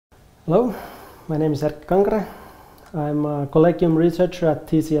Hello, my name is Erkki Kankare. I'm a Collegium researcher at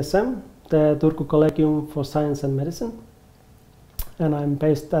TCSM, the Turku Collegium for Science and Medicine. And I'm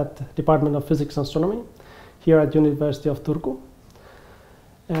based at the Department of Physics and Astronomy here at University of Turku.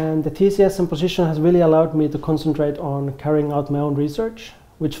 And the TCSM position has really allowed me to concentrate on carrying out my own research,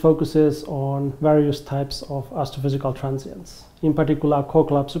 which focuses on various types of astrophysical transients, in particular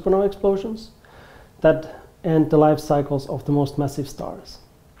core-club supernova explosions that end the life cycles of the most massive stars.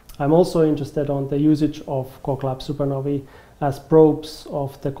 I'm also interested on the usage of core-club supernovae as probes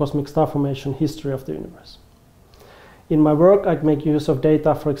of the cosmic star formation history of the universe. In my work, I make use of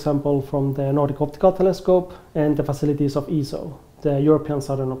data, for example, from the Nordic Optical Telescope and the facilities of ESO, the European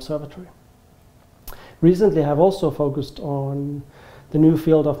Southern Observatory. Recently, I have also focused on the new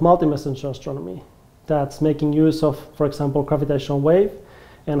field of multi-messenger astronomy that's making use of, for example, gravitational wave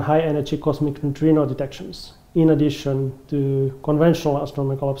and high-energy cosmic neutrino detections, in addition to conventional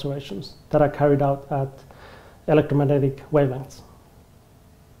astronomical observations that are carried out at electromagnetic wavelengths.